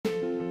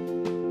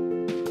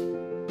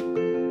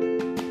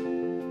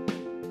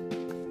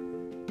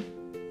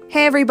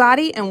Hey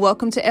everybody, and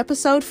welcome to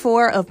episode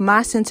 4 of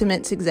My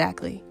Sentiments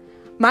Exactly.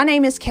 My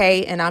name is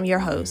Kay, and I'm your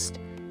host.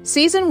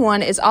 Season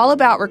 1 is all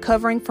about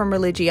recovering from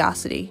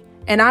religiosity,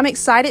 and I'm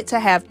excited to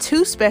have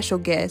 2 special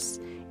guests,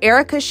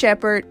 Erica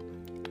Shepard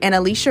and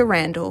Alicia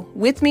Randall,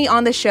 with me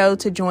on the show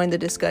to join the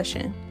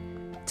discussion.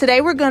 Today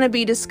we're going to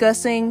be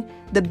discussing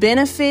the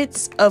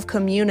benefits of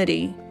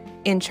community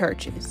in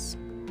churches.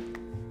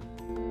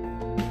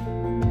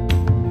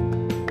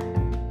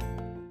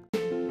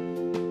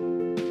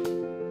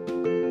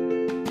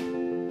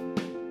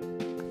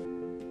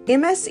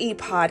 MSE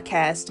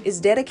Podcast is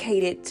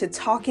dedicated to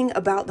talking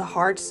about the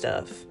hard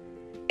stuff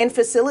and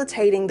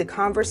facilitating the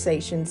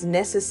conversations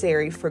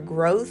necessary for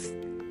growth,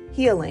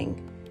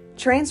 healing,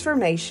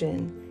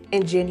 transformation,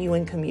 and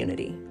genuine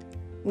community.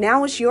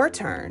 Now it's your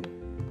turn.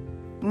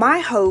 My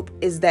hope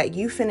is that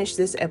you finish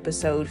this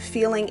episode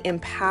feeling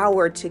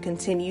empowered to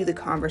continue the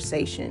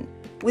conversation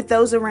with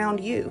those around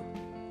you.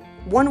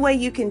 One way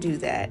you can do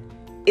that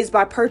is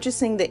by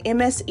purchasing the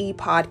MSE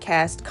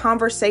Podcast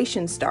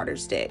Conversation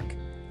Starters Deck,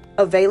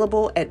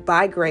 available at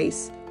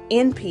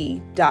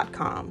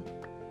bygracenp.com.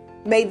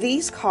 May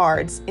these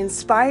cards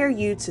inspire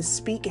you to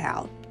speak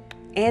out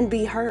and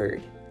be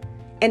heard,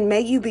 and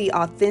may you be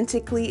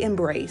authentically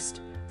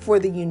embraced for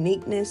the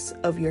uniqueness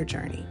of your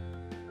journey.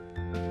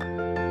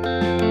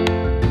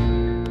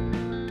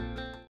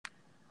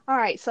 All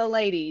right, so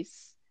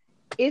ladies,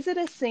 is it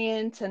a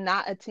sin to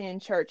not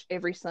attend church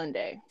every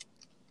Sunday?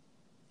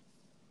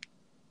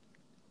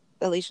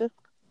 Alicia?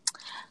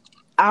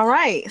 All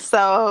right,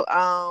 so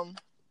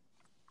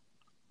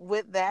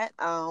with that,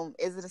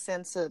 is it a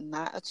sin to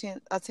not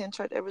attend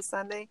church every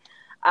Sunday?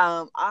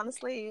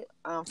 Honestly,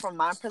 from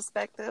my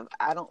perspective,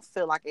 I don't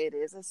feel like it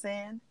is a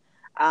sin.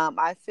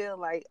 I feel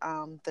like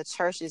the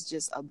church is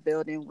just a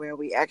building where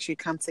we actually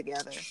come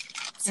together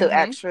to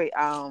actually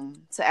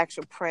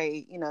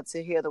pray,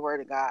 to hear the word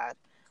of God,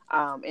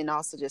 and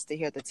also just to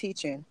hear the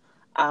teaching.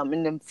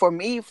 And then for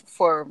me,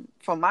 for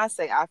my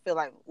sake, I feel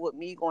like with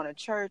me going to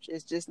church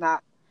is just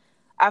not.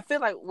 I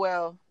feel like,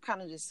 well,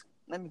 kind of just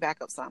let me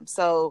back up some.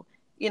 So,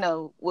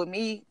 with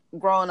me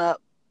growing up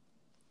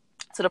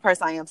to the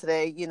person I am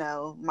today,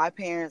 my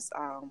parents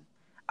are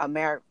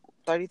married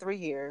 33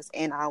 years,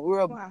 and we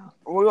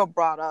were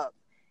brought up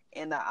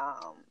in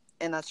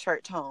a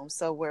church home,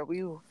 so where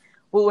we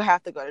would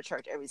have to go to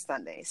church every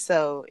Sunday.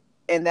 So,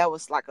 and that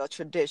was like a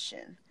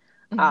tradition.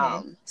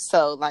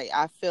 So like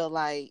I feel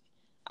like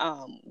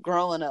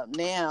growing up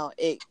now,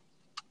 it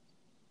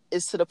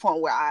is to the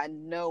point where I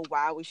know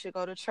why we should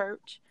go to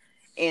church.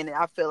 And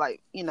I feel like,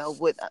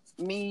 with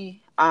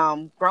me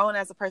growing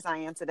as a person I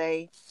am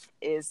today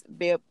is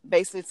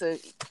basically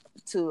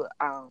to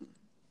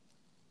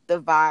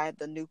divide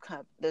the new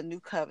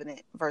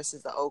covenant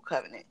versus the old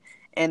covenant.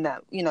 And,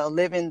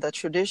 living the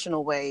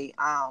traditional way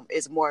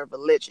is more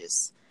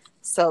religious.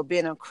 So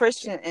being a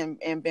Christian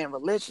and being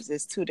religious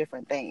is 2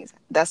 different things.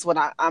 That's what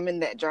I'm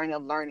in that journey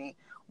of learning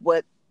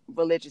what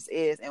religious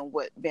is and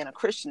what being a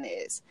Christian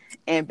is.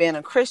 And being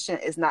a Christian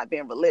is not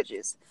being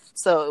religious.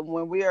 So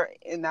when we are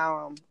in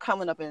our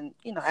coming up in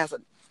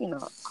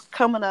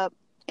coming up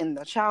in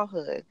the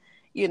childhood,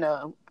 we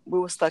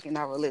were stuck in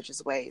our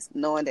religious ways,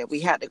 knowing that we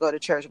had to go to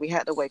church, we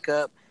had to wake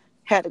up,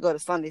 had to go to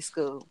Sunday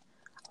school.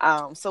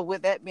 So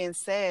with that being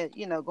said,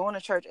 going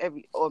to church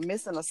or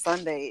missing a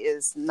Sunday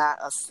is not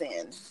a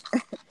sin.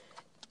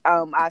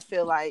 I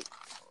feel like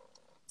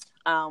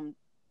going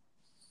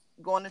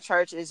to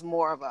church is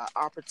more of an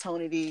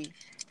opportunity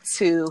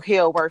to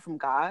hear a word from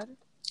God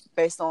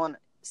based on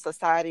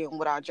society and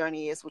what our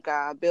journey is with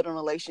God, building a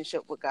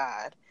relationship with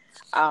God.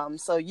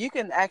 So you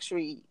can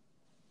actually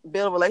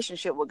build a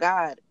relationship with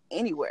God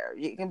anywhere.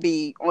 You can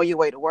be on your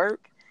way to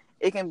work.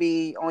 It can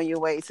be on your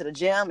way to the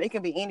gym. It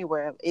can be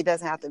anywhere. It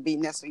doesn't have to be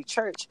necessarily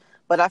church.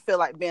 But I feel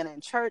like being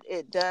in church,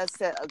 it does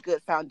set a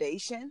good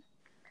foundation.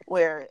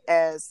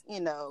 Whereas,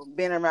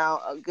 being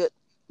around a good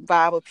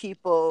vibe of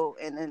people,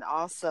 and then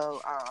also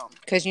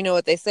Because you know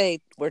what they say,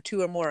 where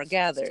 2 or more are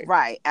gathered.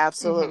 Right,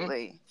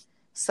 absolutely.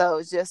 So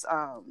it's just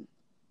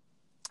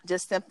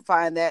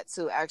simplifying that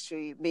to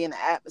actually be in an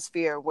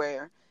atmosphere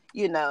where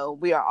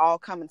we are all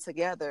coming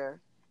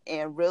together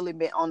and really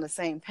be on the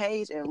same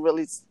page and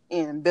really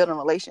building a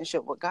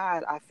relationship with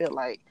God. I feel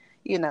like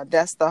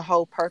that's the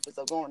whole purpose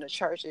of going to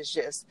church, is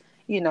just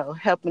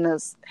helping our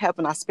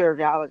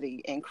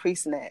spirituality,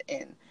 increasing that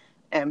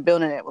and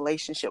building that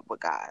relationship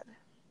with God.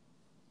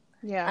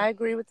 Yeah, I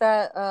agree with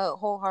that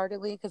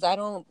wholeheartedly, because I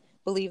don't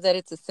believe that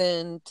it's a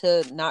sin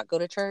to not go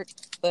to church.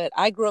 But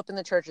I grew up in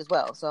the church as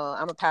well, so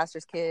I'm a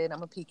pastor's kid.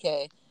 I'm a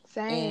PK.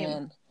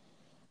 Same.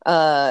 And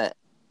I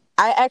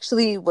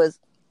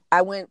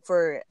went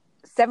for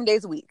 7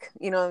 days a week.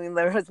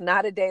 There was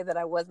not a day that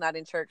I was not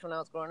in church when I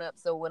was growing up.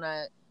 So when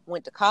I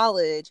went to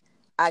college,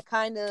 I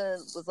kind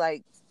of was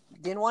like,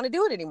 didn't want to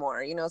do it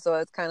anymore. So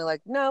it's kind of like,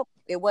 no,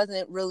 it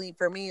wasn't really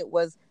for me. It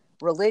was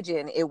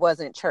religion. It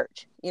wasn't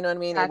church. You know what I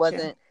mean? Gotcha. It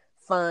wasn't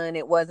fun.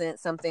 It wasn't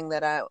something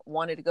that I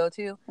wanted to go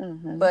to.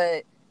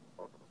 But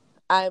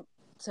I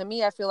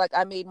feel like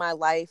I made my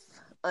life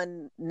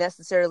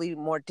unnecessarily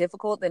more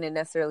difficult than it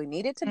necessarily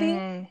needed to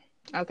be.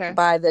 Okay.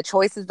 by the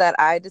choices that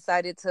I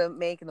decided to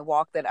make and the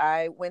walk that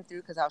I went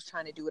through, because I was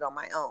trying to do it on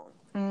my own.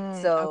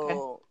 Okay.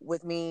 So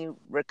with me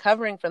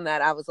recovering from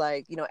that, I was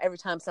like, every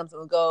time something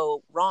would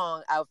go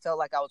wrong, I felt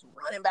like I was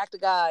running back to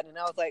God, and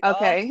I was like, oh,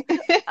 Okay.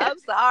 I'm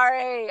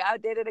sorry, I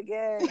did it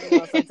again.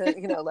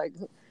 Something, like,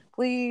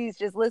 please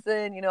just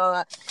listen.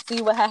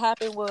 See what had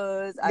happened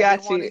was I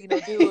Got didn't want you.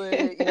 to, do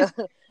it.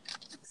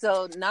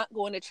 So not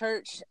going to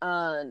church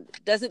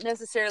doesn't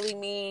necessarily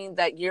mean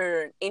that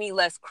you're any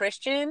less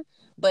Christian,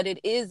 but it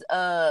is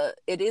a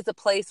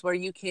place where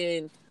you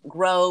can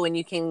grow and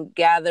you can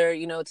gather,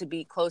 to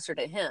be closer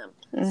to Him.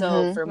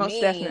 So for Most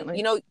me,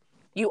 definitely.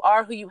 you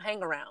are who you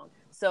hang around.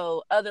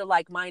 So other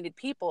like-minded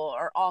people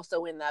are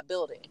also in that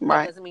building. Right.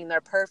 That doesn't mean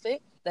they're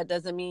perfect. That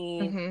doesn't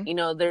mean,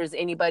 Mm-hmm. There's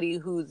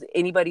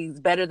anybody's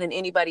better than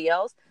anybody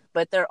else.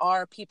 But there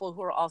are people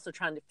who are also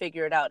trying to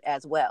figure it out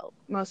as well.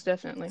 Most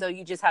definitely. So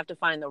you just have to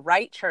find the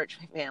right church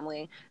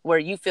family where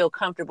you feel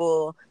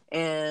comfortable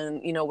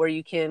and, where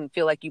you can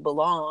feel like you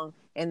belong.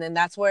 And then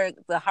that's where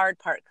the hard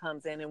part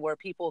comes in, and where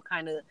people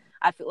kind of,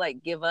 I feel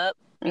like, give up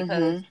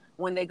because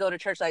when they go to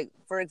church, like,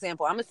 for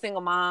example, I'm a single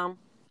mom.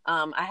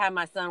 I had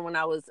my son when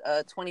I was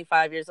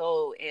 25 years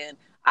old, and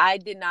I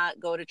did not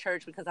go to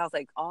church because I was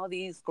like, all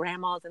these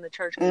grandmas in the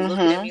church be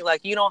looking at me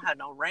like, you don't have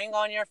no ring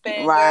on your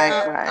finger. Right.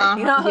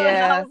 And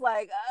I was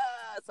like,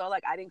 so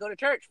like I didn't go to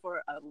church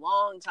for a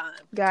long time.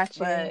 Gotcha.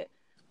 But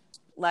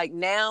like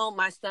now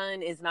my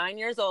son is 9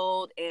 years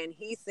old and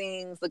he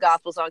sings the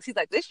gospel songs. He's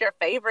like, this is your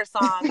favorite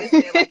song, isn't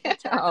it? Like, he turns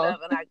it up,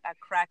 and I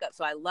crack up.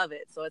 So I love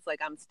it. So it's like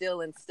I'm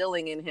still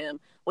instilling in him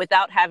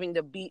without having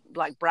to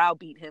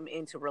browbeat him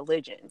into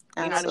religion.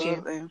 You know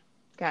what I mean?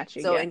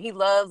 Gotcha. So, and he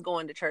loves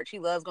going to church. He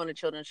loves going to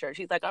children's church.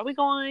 He's like, are we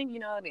going?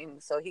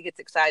 And so he gets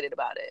excited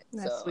about it.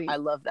 That's so sweet. I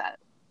love that.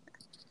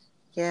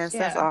 Yes,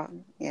 that's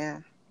awesome. Yeah.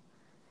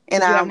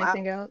 And do you have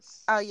anything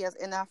else? Oh, yes.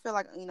 And I feel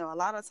like, a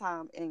lot of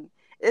time, and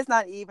it's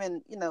not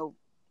even,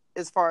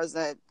 as far as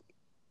that,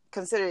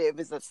 consider it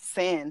as a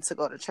sin to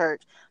go to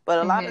church, but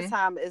a lot of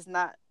time it's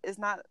not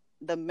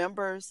the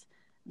members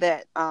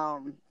that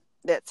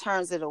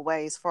turns it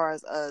away. As far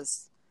as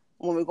us,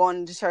 when we're going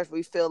into church,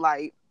 we feel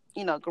like,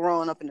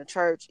 growing up in the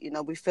church,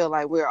 we feel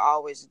like we're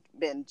always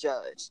been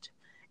judged.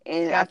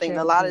 And I think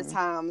a lot of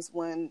times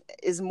when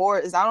it's more,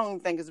 I don't even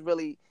think it's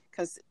really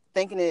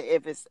thinking it,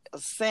 if it's a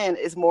sin,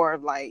 it's more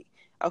of like,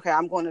 okay,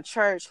 I'm going to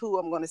church, who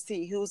I'm going to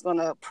see, who's going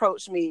to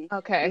approach me,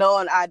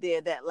 knowing I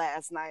did that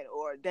last night,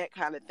 or that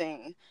kind of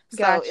thing.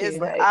 So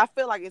I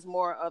feel like it's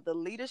more of the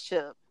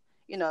leadership.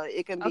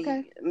 It can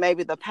be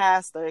maybe the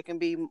pastor, it can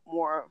be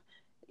more,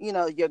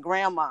 your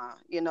grandma,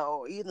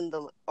 even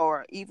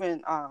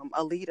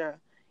a leader,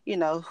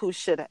 who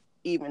should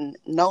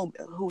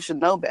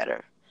know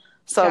better.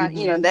 So,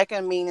 that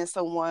can mean in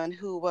someone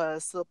who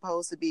was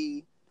supposed to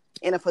be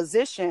in a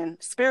position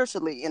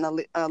spiritually in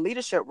a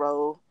leadership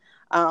role,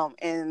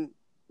 and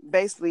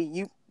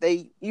basically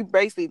they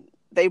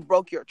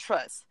broke your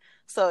trust.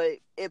 So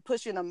it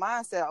puts you in a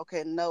mindset,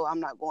 okay, no, I'm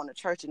not going to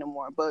church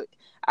anymore. But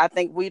I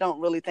think we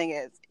don't really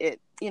think it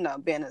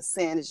being a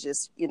sin. Is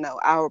just,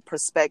 our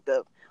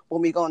perspective.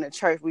 When we go into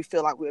church, we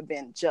feel like we're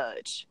being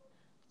judged.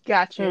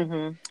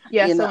 Gotcha.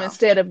 Yeah, so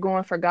instead of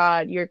going for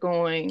God, you're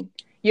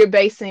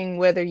basing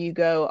whether you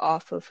go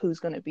off of who's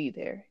going to be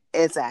there.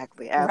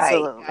 Exactly.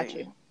 Absolutely. Right.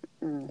 Gotcha.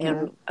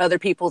 And other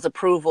people's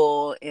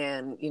approval,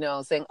 and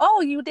saying,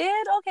 oh, you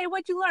did? Okay,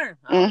 what'd you learn?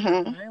 I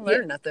didn't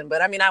learn nothing,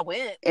 but I mean, I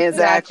went.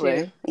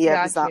 Exactly.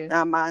 Yeah, because our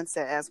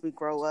mindset as we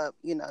grow up,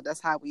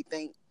 that's how we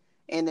think.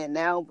 And then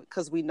now,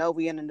 because we know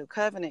we're in a new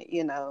covenant,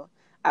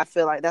 I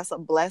feel like that's a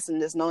blessing,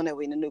 just knowing that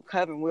we're in a new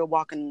covenant. We're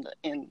walking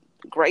in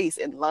grace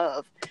and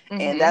love,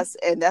 and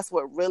that's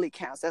what really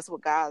counts. That's what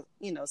God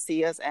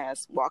see us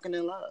as, walking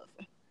in love.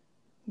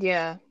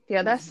 Yeah,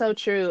 that's so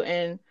true.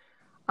 And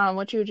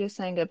what you were just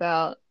saying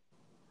about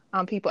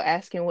people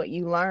asking what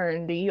you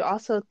learned, do you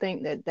also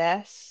think that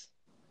that's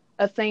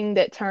a thing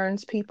that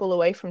turns people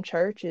away from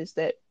church? Is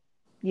that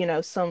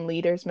some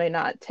leaders may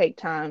not take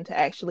time to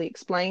actually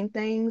explain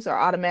things, or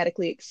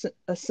automatically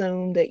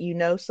assume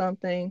that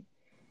something?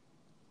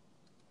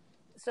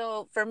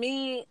 So for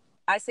me,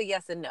 I say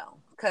yes and no,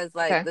 because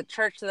the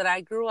church that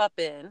I grew up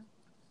in,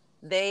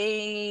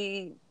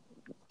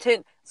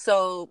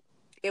 so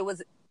it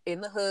was in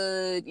the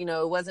hood,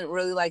 it wasn't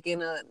really like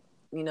in a,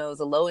 it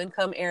was a low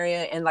income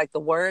area, and like the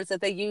words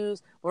that they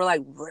used were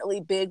like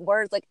really big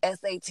words, like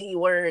SAT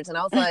words. And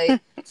I was like,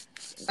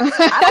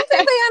 I don't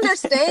think they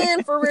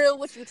understand for real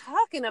what you're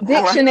talking about.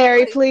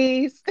 Dictionary,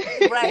 please.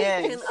 Right.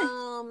 Yes.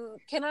 And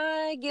can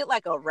I get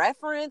like a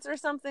reference or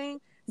something?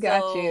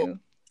 Got you.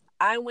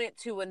 I went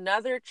to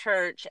another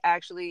church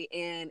actually,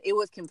 and it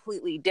was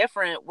completely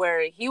different,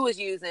 where he was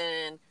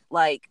using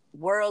like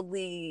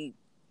worldly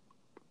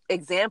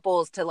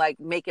examples to like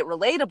make it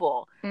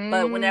relatable.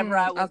 But whenever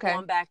I was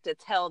going back to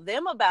tell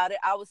them about it,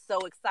 I was so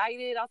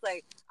excited.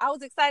 I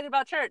was excited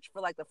about church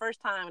for like the first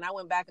time, and I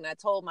went back and I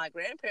told my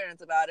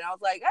grandparents about it. I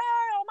was like, hey,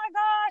 oh my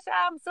gosh,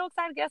 I'm so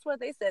excited. Guess what?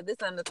 They said this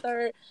and the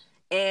third.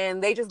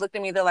 And they just looked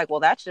at me. They're like, well,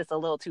 that's just a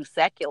little too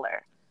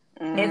secular.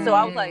 And so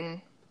I was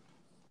like,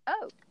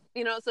 oh,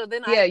 You know, so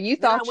then Yeah, you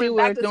thought I you went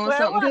were back to doing square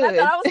something one. I good.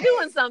 thought I was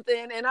doing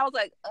something, and I was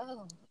like,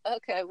 oh,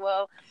 okay,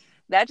 well,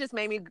 that just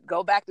made me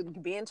go back to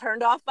being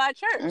turned off by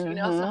church. You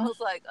know, so I was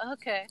like,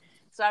 okay.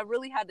 So I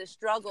really had to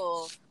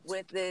struggle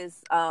with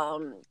this,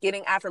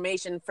 getting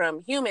affirmation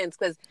from humans,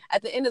 because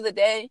at the end of the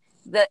day,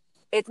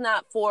 it's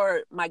not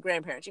for my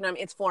grandparents, you know what I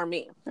mean? It's for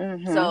me.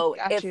 So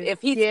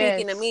if he's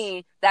speaking to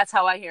me, that's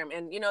how I hear him.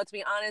 And, you know, to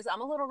be honest, I'm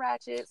a little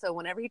ratchet. So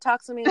whenever he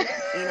talks to me,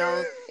 you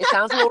know, it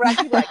sounds a little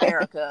ratchet. He's like,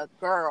 Erica,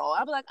 girl.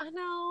 I'll be like, I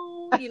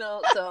know, you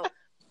know, so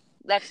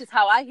that's just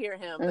how I hear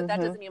him. But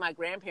that doesn't mean my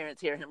grandparents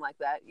hear him like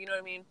that. You know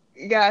what I mean?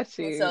 Got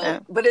you. So,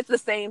 but it's the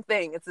same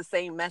thing. It's the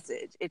same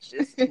message. It's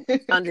just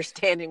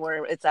understanding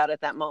where it's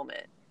at that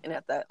moment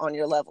and on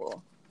your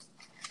level.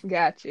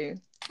 Got you.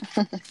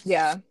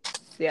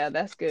 Yeah,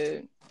 that's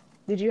good.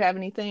 Did you have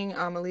anything,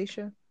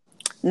 Alicia?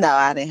 No,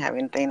 I didn't have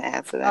anything to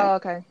add to that. Oh,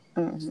 okay.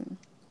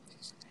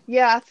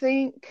 Yeah, I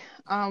think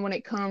when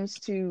it comes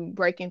to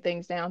breaking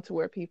things down to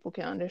where people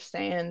can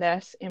understand,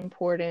 that's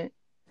important,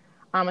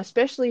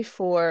 especially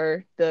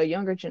for the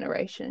younger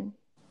generation.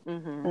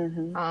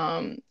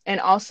 And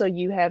also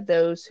you have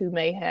those who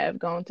may have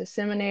gone to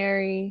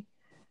seminary,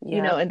 you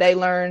know, and they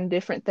learn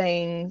different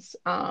things,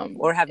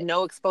 or have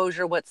no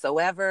exposure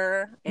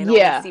whatsoever and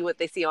only see what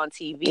they see on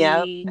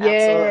TV.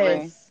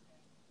 Absolutely.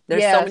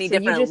 There's so many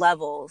different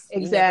levels.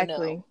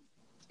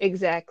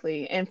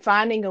 Exactly. And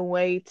finding a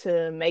way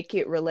to make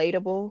it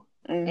relatable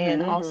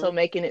and also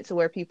making it to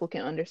where people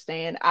can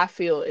understand, I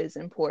feel is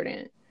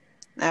important.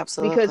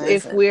 Absolutely. Because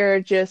if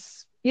we're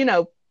just, you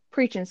know,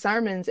 preaching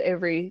sermons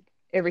every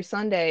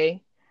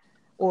Sunday,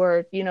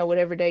 or, you know,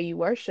 whatever day you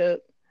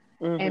worship,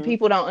 and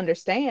people don't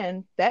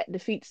understand, that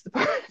defeats the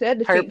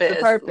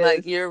purpose.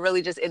 Like, you're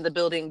really just in the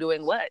building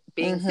doing what?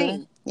 Being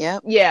seen.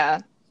 Yep.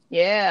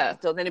 Yeah.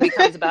 So then it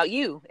becomes about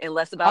you and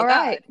less about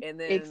God. And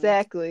then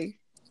exactly.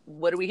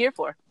 What are we here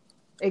for?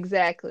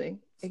 Exactly.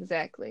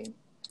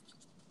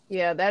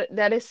 Yeah,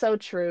 that is so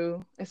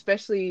true.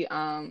 Especially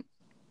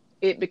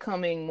it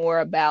becoming more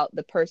about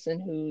the person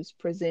who's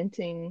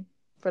presenting,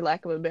 for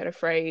lack of a better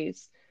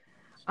phrase,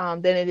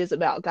 than it is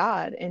about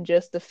God. And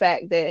just the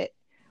fact that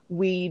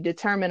we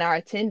determine our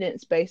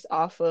attendance based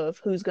off of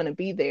who's going to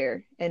be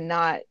there, and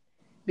not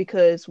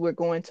because we're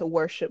going to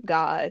worship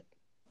God.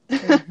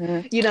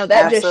 You know,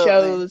 that just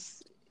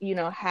shows, you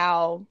know,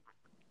 how,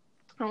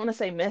 I don't want to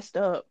say messed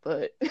up,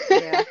 but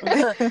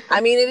I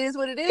mean, it is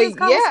what it is.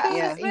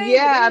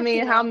 I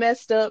mean, how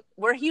messed up.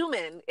 We're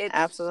human. It's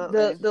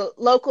absolutely the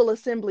local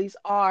assemblies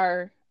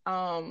are,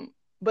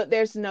 but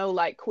there's no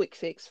like quick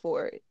fix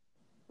for it.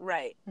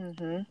 Right.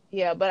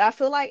 Yeah, but I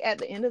feel like at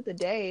the end of the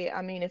day,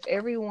 I mean, if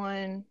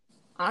everyone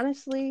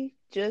honestly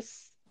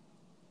just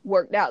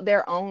worked out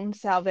their own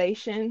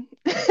salvation,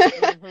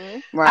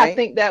 I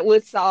think that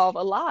would solve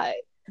a lot.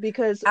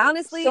 Because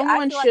honestly,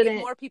 I feel like if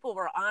more people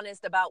were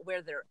honest about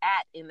where they're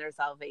at in their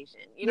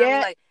salvation, you know what I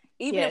mean? Like,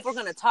 even if we're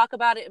going to talk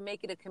about it and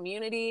make it a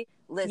community,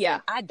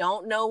 listen, I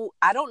don't know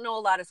a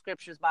lot of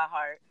scriptures by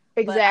heart.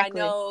 Exactly.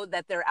 But I know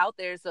that they're out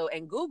there. So,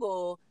 and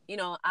Google, you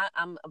know,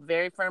 I'm a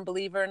very firm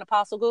believer in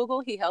Apostle Google.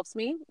 He helps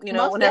me, you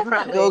know, whenever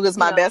Google's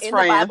my best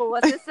friend. In the Bible,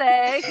 what's it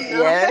say? You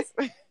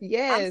know?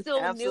 Yes. I'm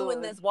still new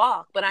in this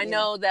walk, but I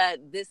know that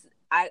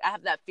I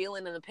have that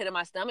feeling in the pit of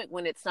my stomach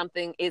when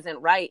something isn't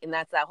right, and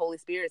that's that Holy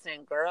Spirit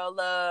saying, "Girl,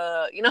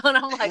 you know," and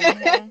I'm like,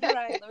 "Okay,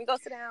 right, let me go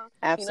sit down."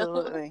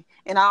 Absolutely, you know?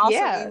 And I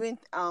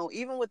also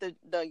even with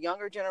the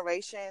younger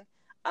generation,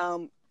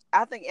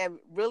 I think it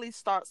really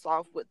starts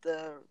off with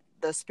the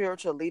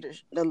spiritual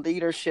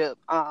leadership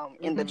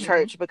in the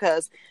church,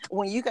 because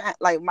when you got,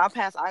 like, my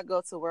pastor, I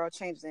go to World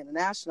Changers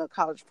International,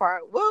 College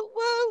Park, woo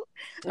woo.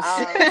 So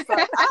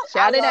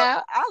Shout it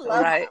out.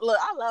 I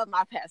love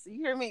my pastor. You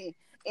hear me?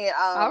 And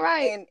all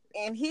right.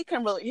 And he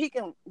can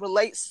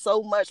relate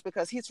so much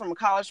because he's from a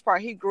College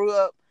Park. He grew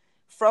up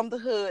from the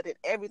hood and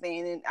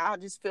everything. And I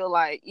just feel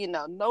like, you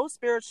know, no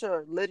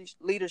spiritual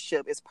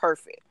leadership is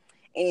perfect.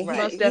 And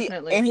most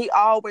definitely. He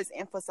always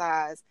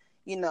emphasized,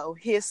 you know,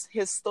 his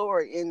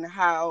story and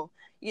how,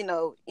 you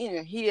know,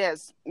 he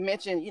has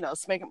mentioned, you know,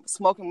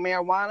 smoking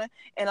marijuana,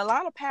 and a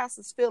lot of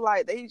pastors feel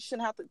like they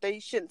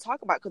shouldn't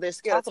talk about it because they're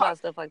scared to talk about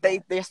stuff like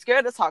that. They're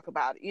scared to talk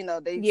about it. You know,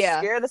 they're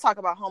scared to talk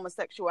about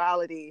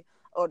homosexuality,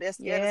 or they're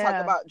scared to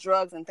talk about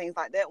drugs and things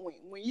like that. When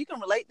you can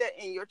relate that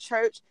in your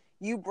church,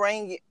 you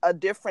bring a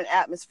different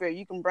atmosphere.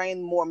 You can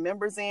bring more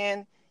members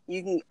in.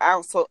 You can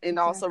also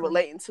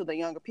relating to the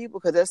younger people,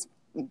 because that's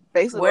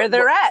basically where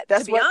they're at.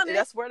 That's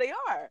where they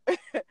are.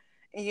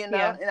 You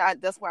know,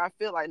 and that's where I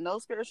feel like no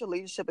spiritual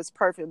leadership is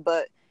perfect,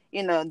 but,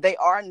 you know, they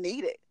are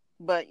needed.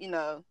 But, you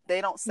know,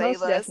 they don't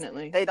save us.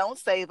 Definitely. They don't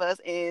save us,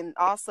 and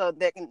also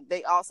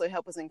they also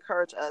help us,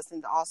 encourage us,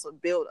 and also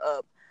build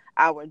up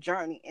our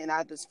journey. And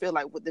I just feel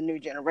like with the new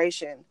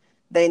generation,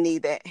 they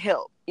need that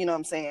help. You know what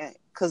I'm saying?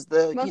 Because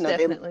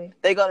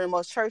they go to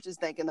most churches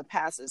thinking the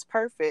pastor is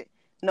perfect,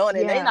 knowing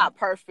that they're not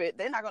perfect.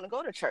 They're not going to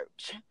go to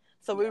church.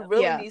 So we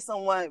really need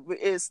someone.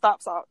 It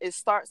starts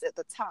at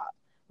the top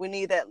We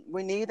need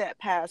that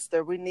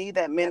pastor. We need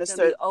that That's minister.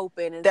 gonna be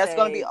open and That's say,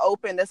 going to be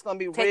open. That's going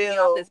to be take real. me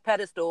off this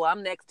pedestal.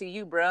 I'm next to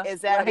you, bruh.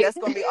 Exactly. Right? That's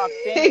going to be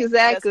authentic.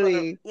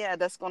 Exactly.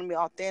 That's going to be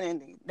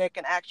authentic. That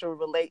can actually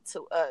relate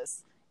to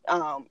us.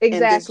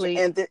 Exactly.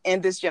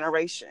 In this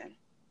generation.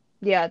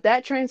 Yeah,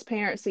 that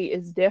transparency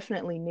is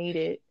definitely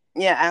needed.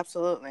 Yeah,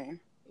 absolutely.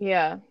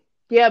 Yeah,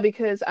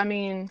 because I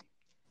mean,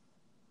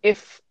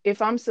 if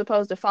I'm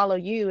supposed to follow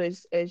you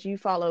as you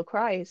follow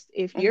Christ,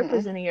 if you're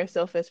presenting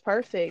yourself as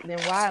perfect, then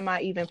why am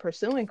I even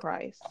pursuing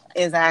Christ?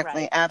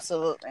 Exactly. Right.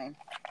 Absolutely.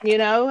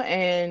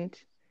 And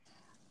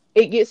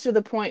it gets to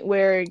the point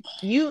where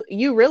you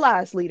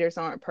realize leaders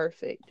aren't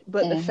perfect,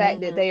 but the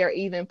fact that they are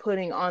even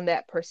putting on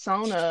that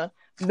persona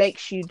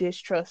makes you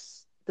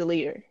distrust the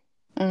leader.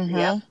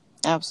 Yeah,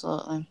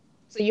 absolutely.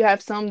 So you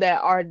have some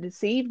that are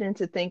deceived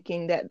into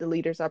thinking that the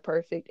leaders are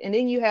perfect, and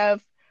then you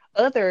have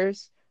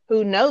others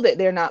who know that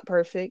they're not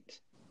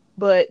perfect,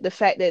 but the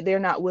fact that they're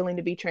not willing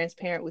to be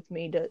transparent with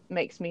me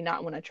makes me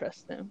not want to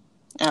trust them.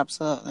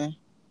 Absolutely.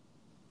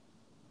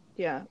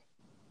 Yeah,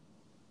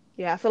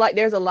 I feel like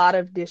there's a lot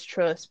of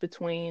distrust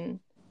between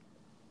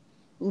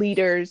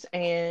leaders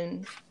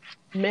and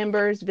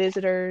members,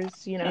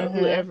 visitors,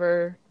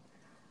 whoever.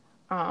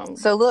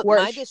 So look,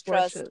 my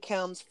distrust worships.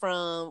 comes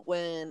from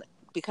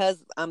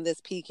because I'm this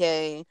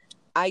PK,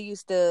 I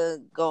used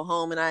to go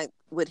home and I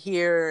would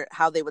hear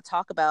how they would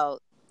talk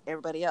about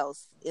everybody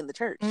else in the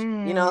church.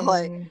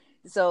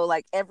 So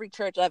like every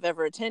church I've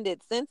ever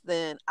attended since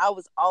then, I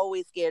was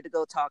always scared to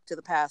go talk to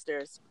the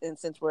pastors. And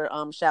since we're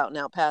shouting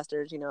out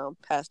pastors,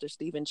 Pastor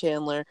Stephen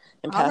Chandler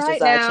and All Pastor right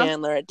Zy now.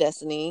 Chandler at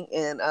Destiny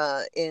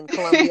in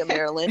Columbia,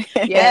 Maryland.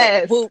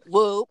 Yes. Whoop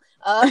whoop.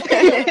 But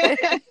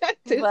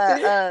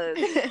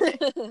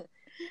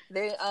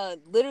they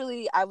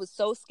literally, I was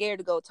so scared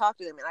to go talk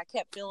to them, and I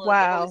kept feeling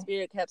like the Holy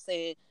Spirit kept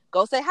saying,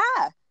 "Go say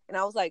hi," and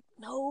I was like,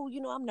 "No,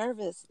 I'm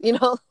nervous."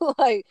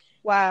 Like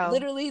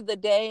literally the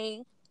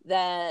day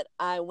that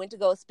I went to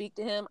go speak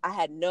to him, I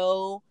had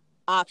no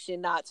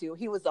option not to.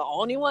 He was the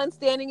only one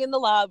standing in the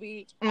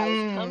lobby. I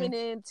was coming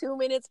in 2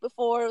 minutes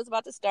before it was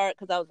about to start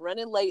because I was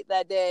running late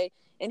that day,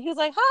 and he was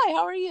like, "Hi,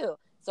 how are you?"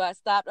 So I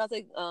stopped. I was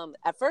like,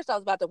 at first I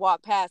was about to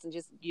walk past and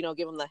just,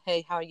 give him the,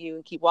 "Hey, how are you?"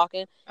 and keep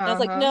walking. And I was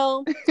like,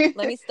 "No,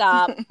 let me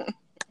stop.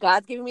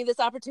 God's giving me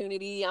this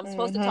opportunity. I'm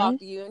supposed to talk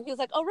to you." And he was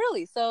like, "Oh,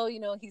 really?" So,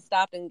 he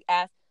stopped and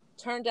asked.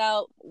 Turned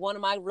out one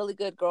of my really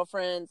good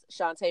girlfriends,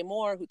 Shantae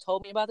Moore, who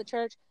told me about the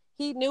church,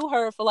 he knew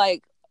her for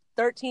like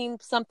 13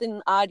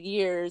 something odd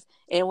years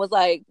and was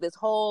like this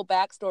whole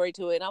backstory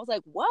to it. And I was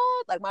like,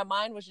 what? Like my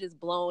mind was just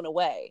blown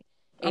away.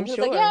 And he was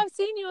like, "Yeah, I've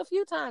seen you a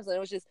few times." And it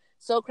was just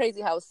so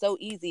crazy how it's so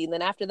easy. And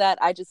then after that,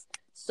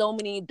 so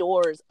many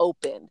doors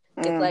opened.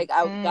 It's like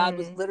God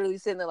was literally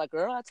sitting there like,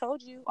 "Girl, I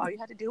told you. All you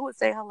had to do was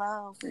say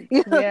hello."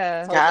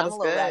 Yeah. I'm a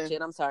little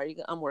ratchet. I'm sorry.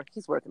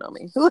 He's working on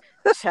me.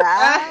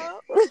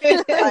 Child.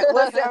 Like,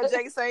 what's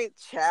LJ say?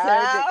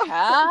 Child.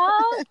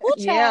 Child.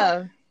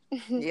 Yeah.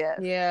 Yes.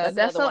 Yeah.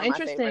 That's so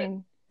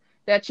interesting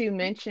that you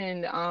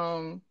mentioned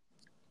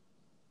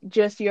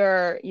just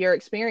your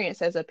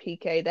experience as a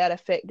PK, that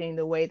affecting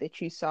the way that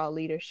you saw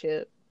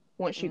leadership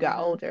once you got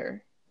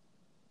older.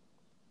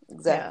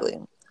 Exactly.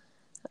 Yeah.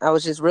 I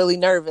was just really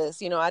nervous.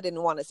 I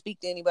didn't want to speak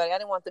to anybody. I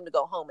didn't want them to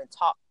go home and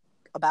talk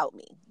about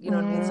me. You know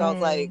what I mean? So I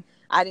was like,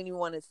 I didn't even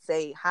want to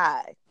say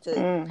hi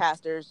to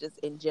pastors just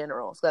in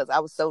general because I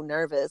was so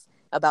nervous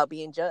about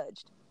being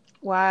judged.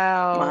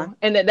 Wow.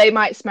 And that they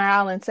might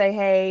smile and say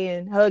hey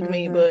and hug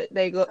me, but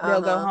they'll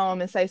go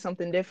home and say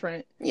something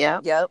different.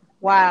 Yep.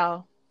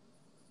 Wow.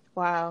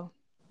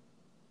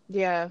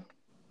 Yeah.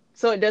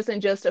 So it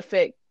doesn't just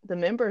affect the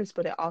members,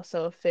 but it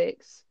also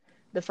affects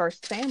the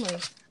first family.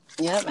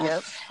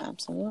 Yep.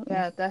 Absolutely.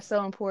 Yeah, that's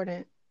so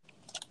important.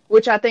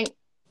 Which I think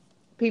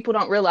people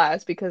don't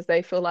realize because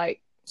they feel like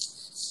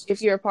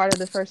if you're a part of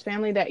the first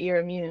family that you're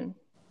immune.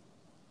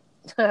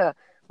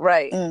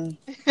 Right.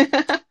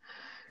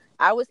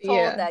 I was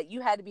told that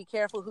you had to be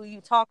careful who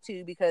you talk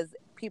to because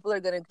people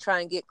are going to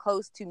try and get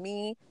close to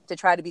me to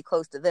try to be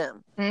close to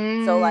them.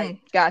 So like,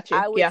 gotcha.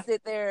 I would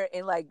sit there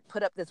and like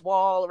put up this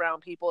wall around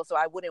people so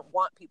I wouldn't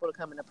want people to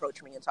come and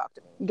approach me and talk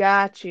to me.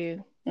 Got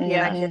you. Yeah.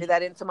 And I carry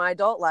that into my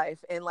adult life.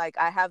 And like,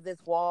 I have this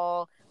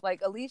wall.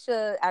 Like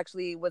Alicia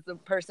actually was the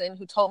person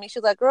who told me, she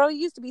was like, "Girl, you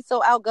used to be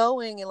so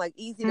outgoing and like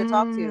easy to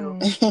talk to."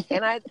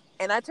 and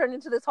I turned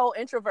into this whole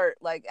introvert,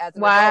 like as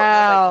an adult. And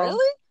I was like,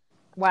 really?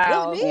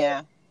 Wow. Really?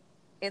 Yeah.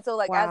 And so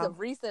like as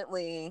of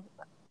recently,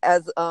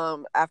 as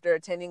after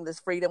attending this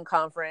freedom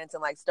conference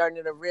and like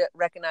starting to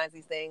recognize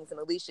these things and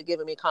Alicia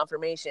giving me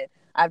confirmation,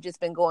 I've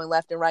just been going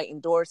left and right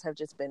and doors have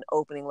just been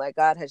opening. Like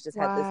God has just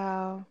had this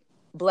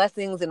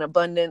blessings and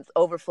abundance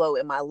overflow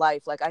in my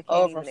life. Like I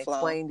can't even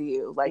explain to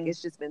you. Like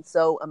it's just been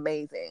so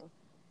amazing.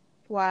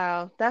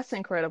 Wow. That's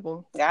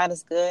incredible. God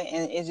is good.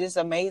 And it's just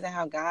amazing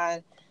how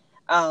God,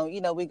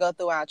 we go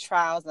through our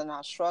trials and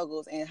our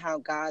struggles and how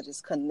God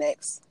just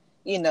connects.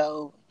 He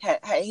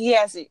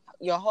has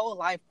your whole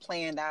life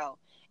planned out.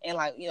 And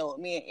like,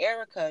 me and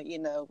Erica,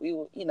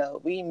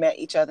 we met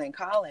each other in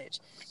college,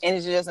 and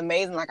it's just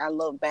amazing. Like I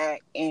look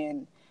back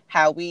and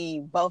how we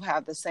both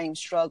have the same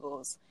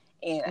struggles.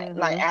 And Mhm.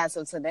 like as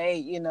of today,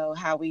 you know,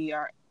 how we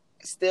are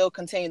still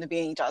continuing to be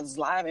in each other's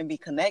life and be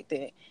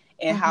connected,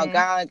 and how Mhm.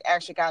 God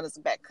actually got us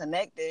back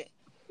connected.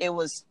 It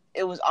was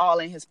all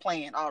in His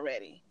plan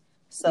already.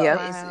 So Yep.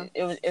 Wow.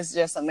 it's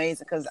just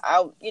amazing, because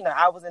I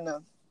was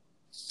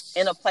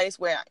in a place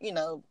where, you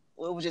know,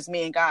 it was just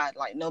me and God,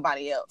 like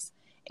nobody else.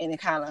 And it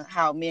kind of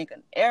how me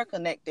and Eric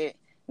connected.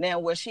 Now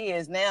where she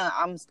is now,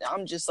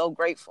 I'm just so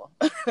grateful.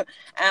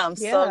 I'm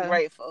so Yeah.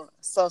 grateful,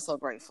 so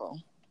grateful.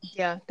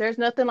 Yeah. There's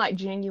nothing like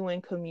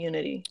genuine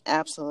community.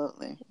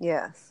 Absolutely.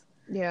 Yes.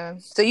 Yeah.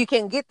 So you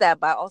can get that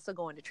by also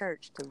going to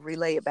church, to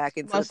relay it back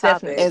into Most the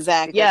topic. definitely.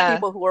 Exactly. Because Yeah.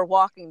 people who are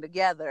walking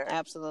together,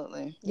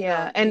 Absolutely. you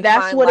Yeah. know, And you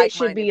that's find what it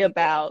should be like-minded people.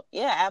 about.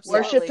 Yeah,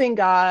 absolutely. Worshiping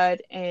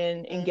God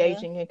and Mhm.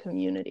 engaging in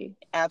community.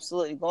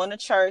 Absolutely. Going to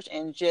church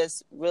and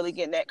just really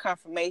getting that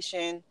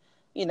confirmation,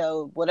 you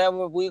know,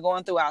 whatever we're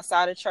going through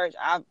outside of church.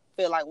 I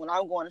feel like when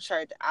I'm going to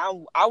church, I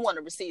want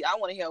to receive, I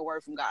want to hear a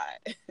word from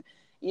God.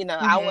 You know,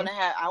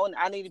 Mhm.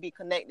 I need to be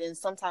connected in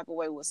some type of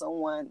way with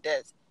someone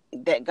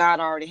that God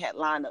already had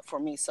lined up for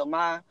me. So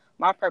my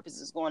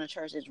purpose is going to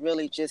church is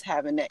really just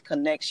having that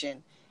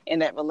connection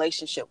and that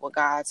relationship with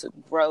God to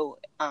grow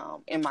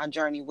in my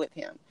journey with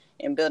Him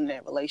and building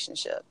that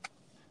relationship.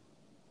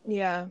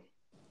 Yeah.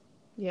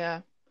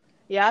 Yeah.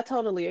 Yeah, I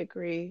totally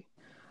agree.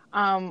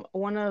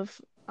 One of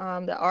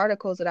the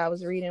articles that I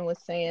was reading was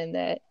saying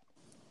that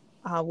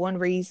one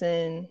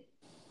reason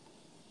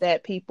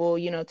that people,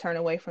 you know, turn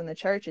away from the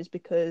church is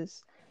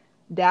because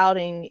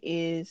doubting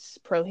is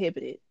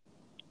prohibited.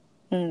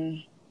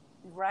 Mm.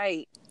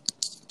 Right.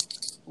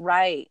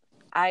 Right.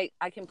 I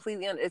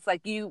completely it's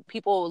like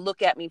people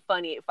look at me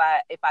funny if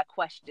I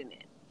question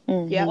it.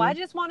 Mm-hmm. Yep. Well, I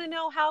just want to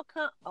know how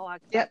come. Oh,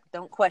 Yep.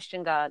 don't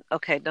question God.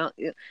 Okay, don't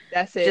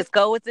That's it. just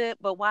go with it.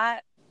 But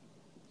why?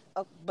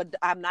 Oh, but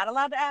I'm not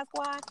allowed to ask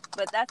why.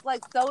 But that's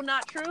like so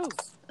not true.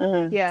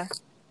 Mm-hmm. Yeah.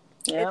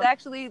 Yep. It's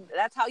actually,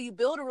 that's how you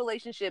build a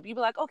relationship. You be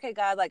like, okay,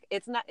 God, like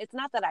it's not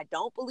that I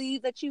don't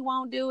believe that you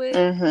won't do it,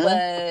 Mm-hmm.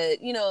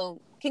 but you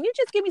know, can you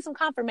just give me some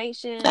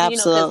confirmation?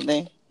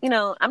 Absolutely. You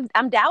know,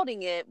 I'm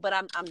doubting it, but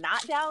I'm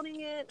not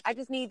doubting it. I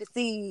just need to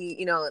see,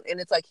 you know, and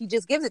it's like He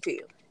just gives it to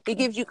you. He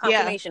gives you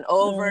confirmation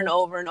over and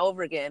over and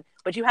over again,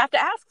 but you have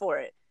to ask for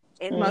it.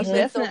 And Most we've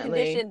been so definitely.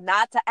 conditioned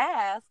not to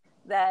ask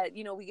that,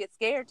 you know, we get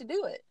scared to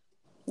do it.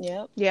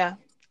 Yep. Yeah.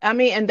 I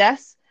mean, and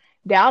that's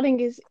doubting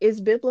is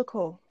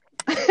biblical.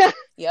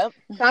 Yep.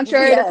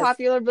 Contrary to Yes.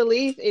 popular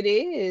belief, it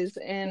is.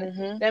 And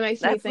Mm-hmm. that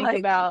makes me That's think like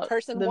about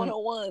person the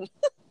 101.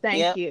 thank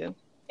Yep. you.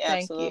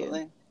 Thank Absolutely.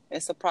 you.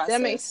 It's a process.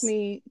 That makes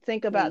me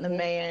think about the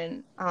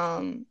Mm-hmm.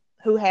 man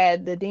who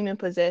had the demon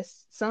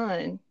possessed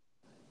son,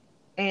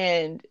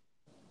 and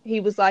he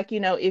was like, you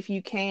know, if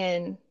you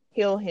can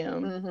heal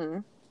him, Mm-hmm.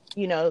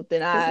 you know,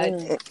 then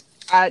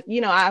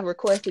Mm-hmm. I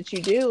request that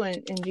you do.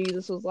 And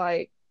Jesus was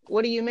like,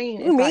 what do you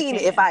mean You if I mean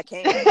can? if I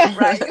can,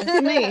 right? What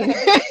you mean?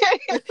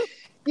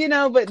 You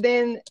know, but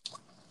then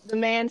the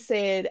man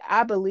said,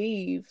 I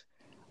believe,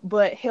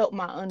 but help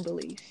my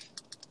unbelief.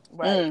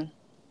 Right. Mm.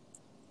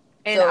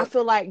 And I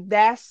feel like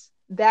that's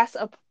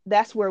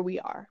where we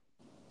are.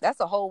 That's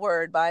a whole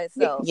word by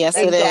itself. Yes,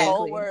 That's it a is.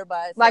 whole word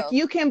by itself. Like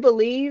you can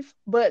believe,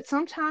 but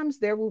sometimes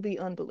there will be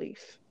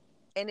unbelief.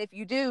 And if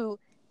you do,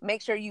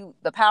 make sure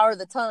the power of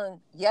the tongue,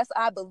 yes,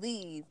 I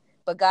believe,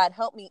 but God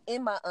help me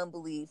in my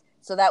unbelief.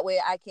 So that way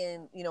I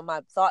can, you know,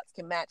 my thoughts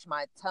can match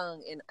my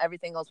tongue and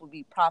everything else will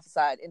be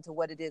prophesied into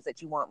what it is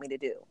that you want me to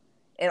do.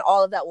 And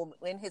all of that will,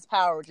 in His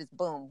power, just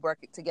boom, work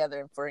it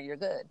together for your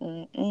good.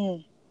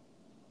 Mm-mm.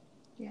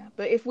 Yeah.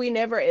 But if we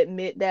never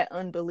admit that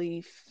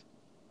unbelief,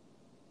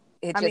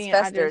 It just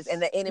festers, and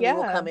the enemy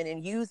will come in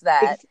and use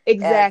that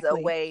as a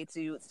way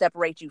to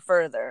separate you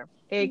further.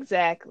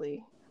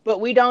 Exactly.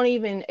 But we don't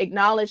even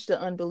acknowledge the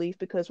unbelief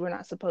because we're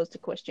not supposed to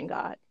question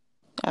God.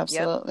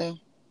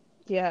 Absolutely.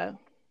 Yep.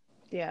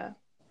 Yeah.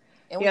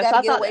 And we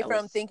got to get away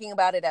from thinking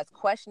about it as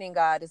questioning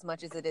God as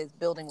much as it is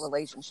building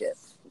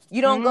relationships.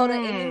 You don't go to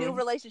any new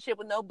relationship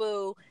with no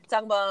boo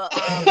talking about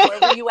where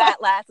were you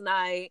at last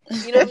night.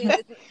 You know what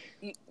I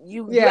mean?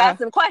 You ask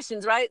them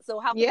questions, right? So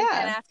how come you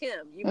can't ask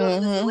him? You go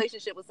to this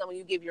relationship with someone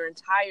you give your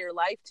entire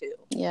life to.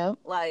 Yep.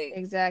 Like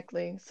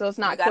exactly. So it's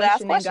not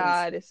questioning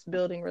God, it's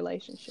building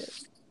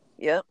relationships.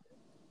 Yep.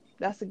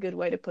 That's a good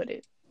way to put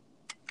it.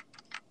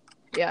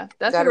 Yeah,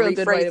 that's a real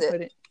good way to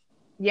put it.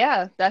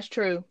 Yeah, that's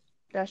true.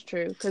 That's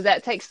true. Because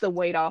that takes the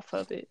weight off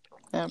of it.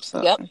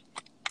 Absolutely. Yep.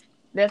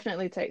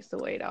 Definitely takes the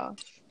weight off.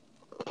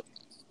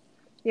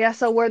 Yeah,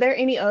 so were there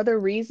any other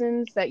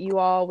reasons that you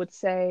all would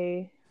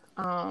say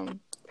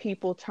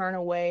people turn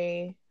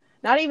away,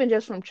 not even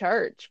just from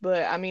church,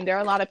 but I mean, there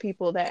are a lot of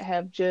people that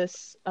have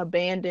just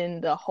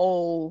abandoned the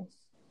whole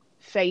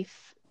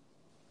faith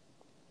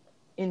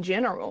in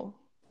general?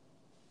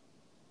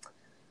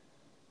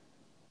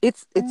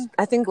 It's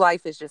I think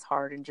life is just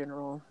hard in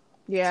general.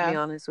 Yeah. To be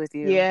honest with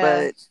you. Yeah.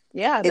 But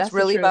yeah, it's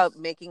really about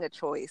making a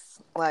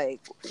choice. Like,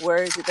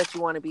 where is it that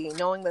you want to be?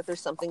 Knowing that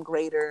there's something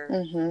greater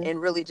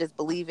and really just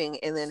believing,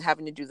 and then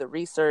having to do the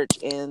research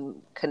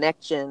and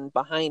connection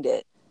behind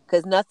it.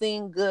 Because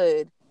nothing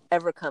good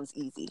ever comes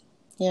easy.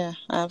 Yeah,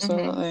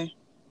 absolutely.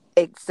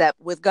 Except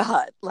with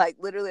God. Like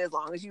literally, as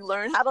long as you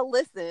learn how to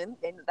listen,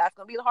 and that's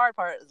gonna be the hard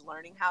part, is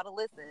learning how to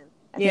listen.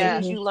 As soon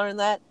as you learn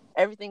that,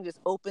 everything just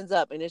opens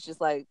up, and it's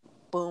just like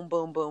boom,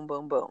 boom, boom,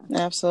 boom, boom.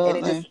 Absolutely.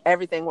 And it just,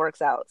 everything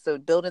works out. So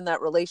building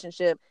that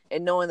relationship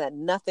and knowing that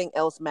nothing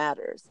else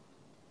matters.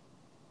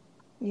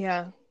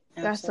 Yeah,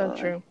 that's so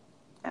true.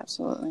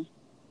 Absolutely.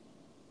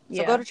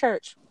 So go to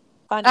church.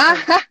 Find a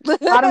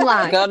Bottom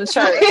line. Go to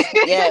church.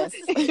 Yes.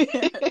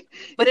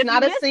 But it's if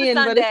not you a miss sin,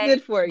 Sunday, but it's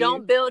good for you.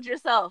 Don't build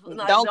yourself.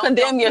 Don't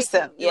condemn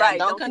yourself. Yeah, right.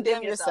 Don't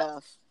condemn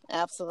yourself.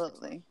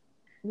 Absolutely.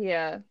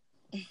 Yeah.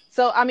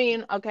 So, I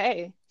mean,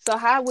 okay. So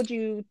how would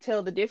you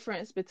tell the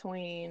difference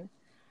between,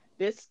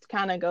 this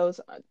kind of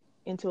goes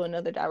into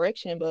another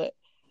direction, but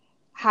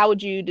how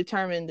would you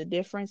determine the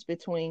difference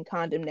between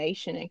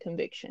condemnation and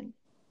conviction?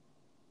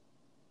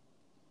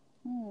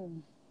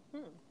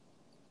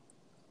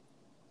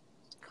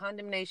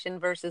 Condemnation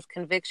versus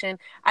conviction.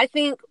 I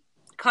think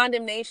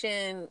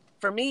condemnation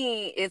for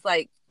me is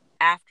like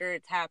after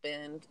it's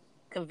happened.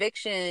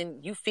 Conviction,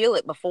 you feel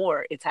it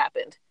before it's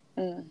happened.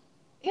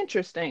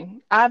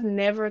 Interesting. I've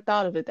never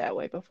thought of it that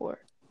way before.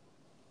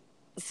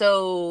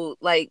 So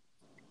like,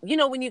 you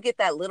know, when you get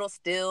that little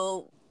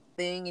still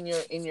thing in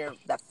your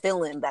that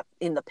feeling that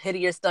in the pit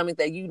of your stomach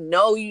that you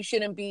know you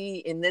shouldn't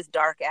be in this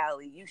dark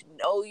alley, you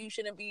know you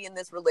shouldn't be in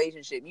this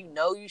relationship, you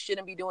know you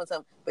shouldn't be doing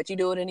something, but you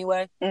do it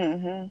anyway.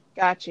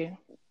 Got you.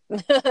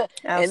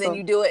 And then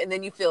you do it, and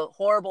then you feel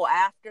horrible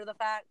after the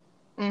fact.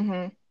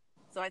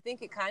 So I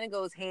think it kind of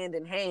goes hand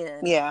in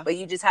hand. Yeah. But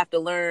you just have to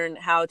learn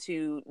how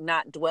to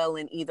not dwell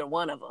in either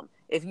one of them.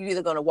 If you're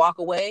either going to walk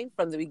away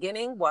from the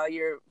beginning while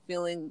you're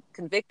feeling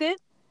convicted,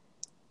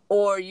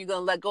 or you're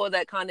going to let go of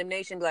that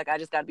condemnation, be like, I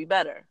just got to be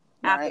better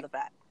after the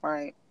fact.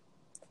 Right.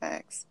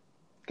 Facts.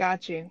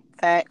 Got you.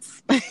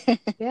 Facts.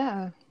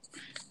 Yeah.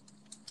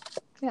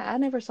 Yeah, I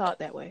never saw it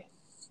that way.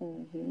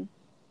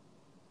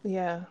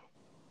 Yeah.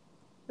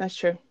 That's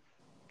true.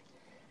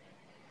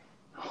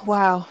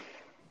 Wow.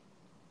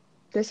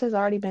 This has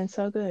already been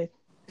so good.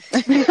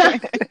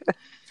 It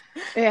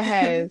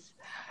has.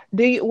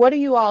 What do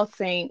you all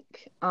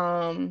think,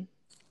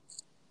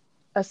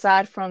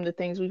 aside from the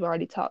things we've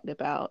already talked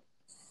about,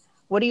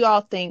 what do you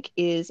all think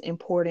is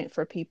important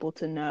for people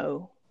to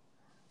know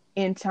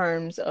in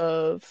terms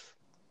of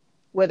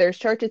whether it's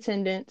church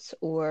attendance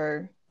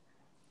or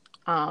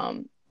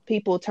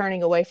people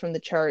turning away from the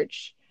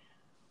church?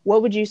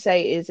 What would you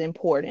say is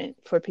important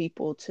for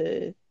people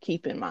to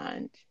keep in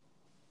mind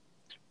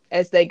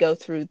as they go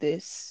through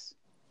this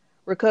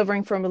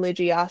recovering from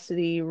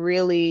religiosity,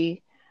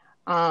 really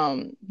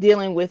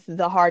dealing with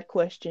the hard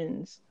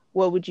questions?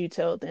 What would you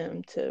tell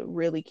them to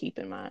really keep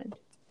in mind?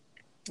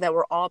 That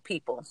we're all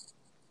people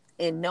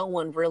and no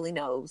one really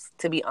knows,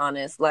 to be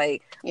honest.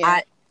 Like,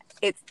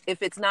 if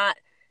it's not,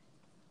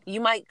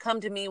 you might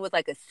come to me with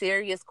like a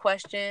serious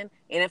question,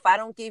 and if I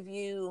don't give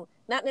you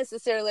not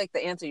necessarily like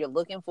the answer you're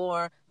looking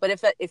for, but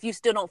if you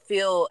still don't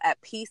feel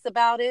at peace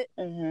about it,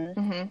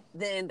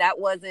 then that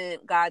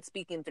wasn't God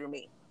speaking through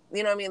me.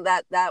 You know what I mean?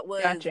 That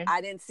was, gotcha.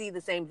 I didn't see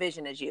the same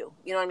vision as you.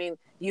 You know what I mean?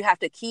 You have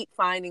to keep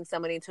finding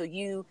somebody until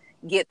you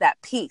get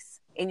that peace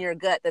in your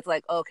gut that's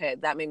like, okay,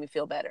 that made me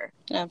feel better.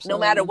 Absolutely. No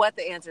matter what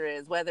the answer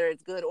is, whether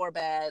it's good or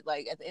bad,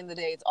 like at the end of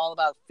the day, it's all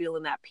about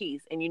feeling that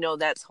peace. And you know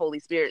that's Holy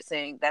Spirit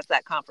saying that's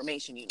that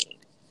confirmation you need.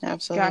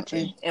 Absolutely.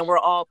 Gotcha. And we're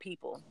all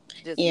people.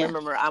 Just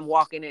remember, I'm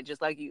walking it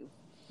just like you,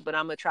 but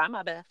I'm going to try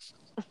my best.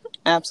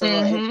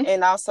 Absolutely.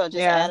 And also just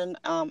adding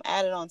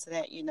on to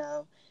that, you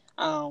know,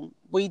 I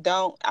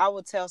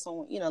would tell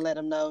someone, you know, let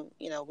them know,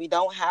 you know, we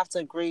don't have to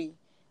agree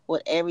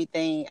with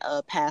everything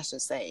a pastor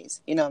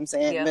says, you know what I'm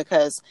saying? Yeah.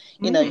 Because,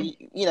 you know,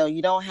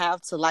 you don't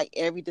have to like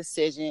every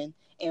decision.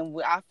 And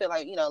I feel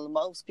like, you know,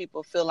 most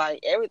people feel like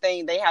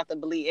everything, they have to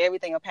believe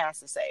everything a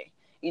pastor say,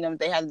 you know,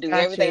 they have to do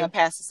everything a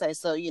pastor say.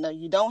 So, you know,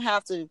 you don't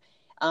have to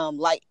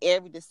like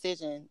every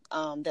decision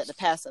that the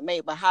pastor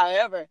made. But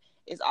however,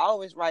 it's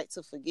always right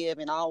to forgive,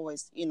 and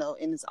always, you know,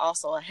 and it's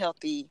also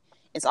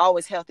it's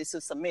always healthy to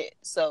submit.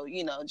 So,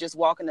 you know, just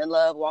walking in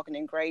love, walking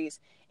in grace,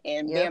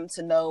 and them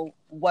to know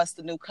what's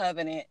the new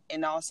covenant,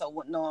 and also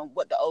knowing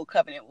what the old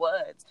covenant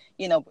was,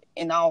 you know,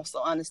 and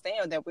also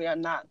understand that we are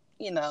not,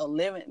 you know,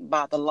 living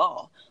by the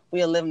law.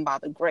 We are living by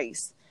the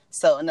grace.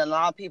 So, and a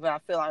lot of people I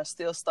feel are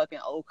still stuck in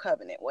old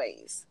covenant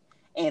ways,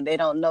 and they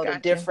don't know the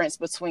difference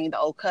between the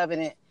old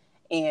covenant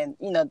and,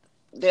 you know,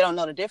 they don't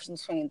know the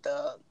difference between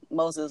the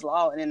Moses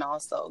law and then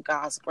also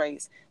God's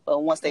grace. But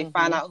once they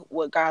find out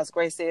what God's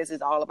grace is,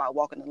 it's all about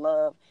walking in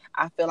love.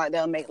 I feel like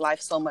that'll make life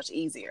so much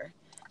easier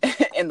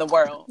in the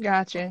world.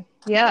 Gotcha.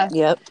 Yeah.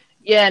 Yep.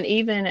 Yeah. And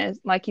even as,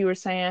 like you were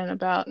saying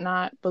about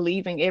not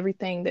believing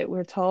everything that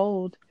we're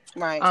told,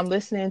 right? I'm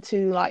listening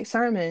to like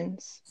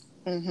sermons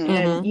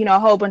and, you know, a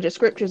whole bunch of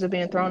scriptures are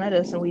being thrown at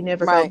us and we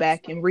never go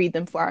back and read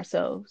them for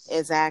ourselves.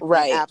 Exactly.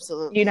 Right.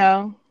 Absolutely. You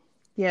know?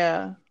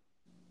 Yeah.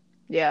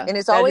 Yeah. And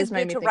it's always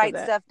good to write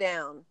stuff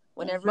down.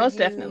 Whenever Most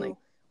definitely.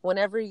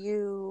 whenever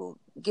you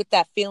get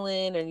that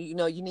feeling and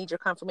you need your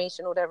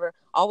confirmation or whatever,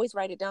 always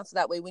write it down, so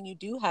that way when you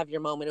do have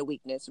your moment of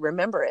weakness,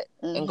 remember it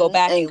and go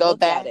back and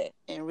look at it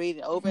and read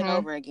it over and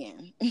over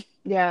again.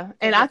 Yeah.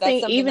 And I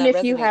think even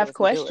if you have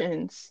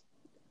questions,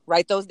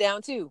 write those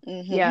down too.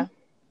 Yeah.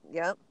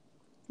 Yep.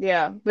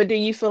 Yeah. But do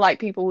you feel like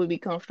people would be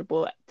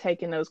comfortable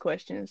taking those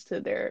questions to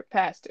their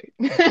pastor?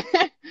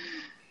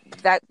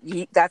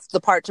 That's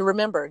the part to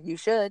remember. You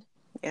should.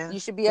 Yeah. You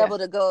should be able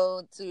to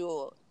go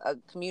to a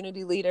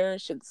community leader,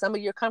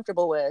 somebody you're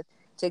comfortable with,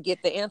 to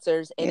get the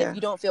answers. And if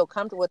you don't feel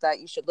comfortable with that,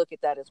 you should look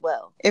at that as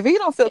well. If you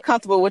don't feel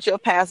comfortable with your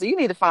pastor, you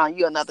need to find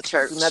you another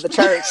church.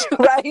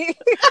 Right?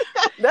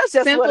 That's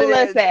just simple what it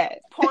as is.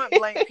 that. Point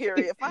blank,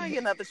 period. Find you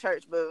another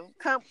church, boo.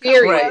 Come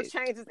Period.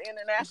 Changes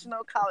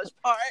International College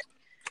Park.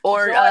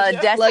 Or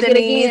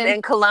Destinies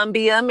in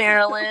Columbia,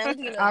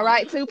 Maryland. All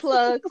right, 2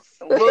 plugs.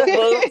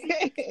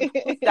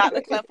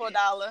 Dr. Clef for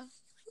 $1.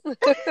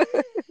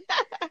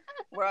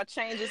 World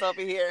changes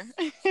over here.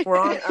 We're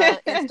on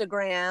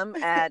Instagram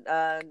at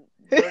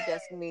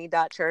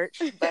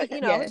yourdestiny.church. But,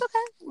 it's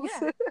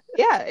okay.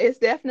 Yeah, it's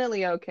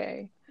definitely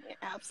okay. Yeah,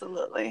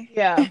 absolutely.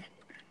 Yeah.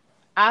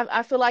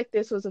 I feel like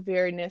this was a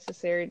very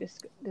necessary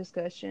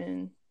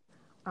discussion.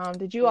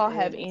 Did you all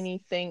have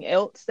anything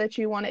else that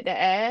you wanted to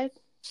add?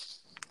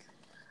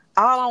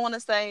 All I want to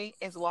say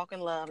is walk in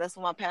love. That's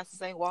what my pastor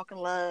say. Walk in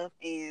love,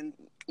 and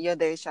your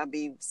day shall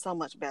be so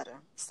much better.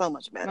 So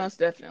much better. Most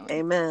definitely.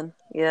 Amen.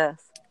 Yes.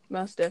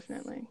 Most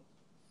definitely.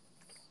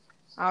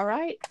 All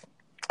right.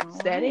 Is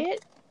that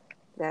it?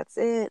 That's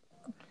it.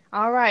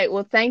 All right.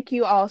 Well, thank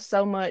you all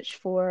so much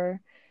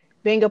for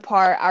being a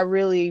part. I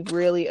really,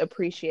 really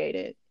appreciate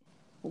it.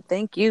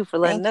 Thank you for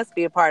letting us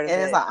be a part of it. It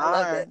is an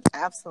honor.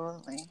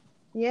 Absolutely.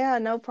 Yeah,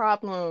 no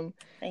problem.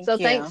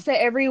 Thanks to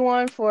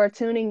everyone for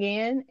tuning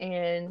in,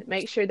 and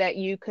make sure that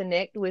you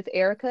connect with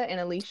Erica and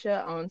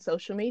Alicia on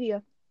social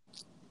media.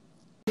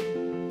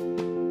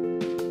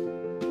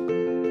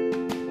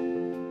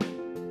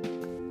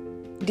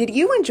 Did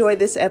you enjoy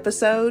this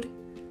episode?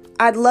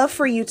 I'd love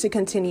for you to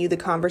continue the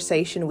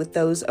conversation with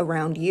those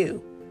around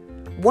you.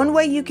 One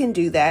way you can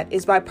do that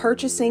is by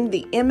purchasing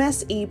the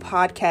MSE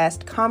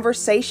Podcast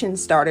Conversation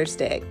Starters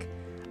Deck,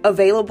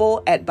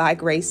 available at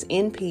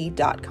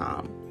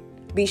bygracenp.com.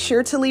 Be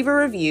sure to leave a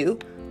review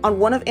on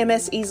one of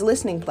MSE's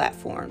listening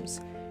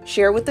platforms,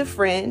 share with a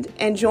friend,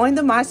 and join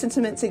the My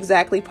Sentiments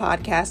Exactly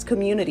podcast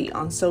community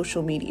on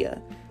social media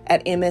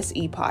at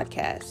MSE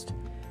Podcast.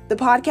 The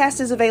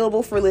podcast is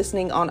available for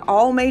listening on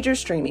all major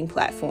streaming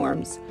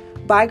platforms,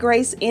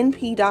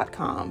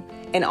 bygracenp.com,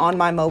 and on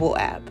my mobile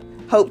app.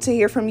 Hope to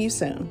hear from you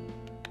soon.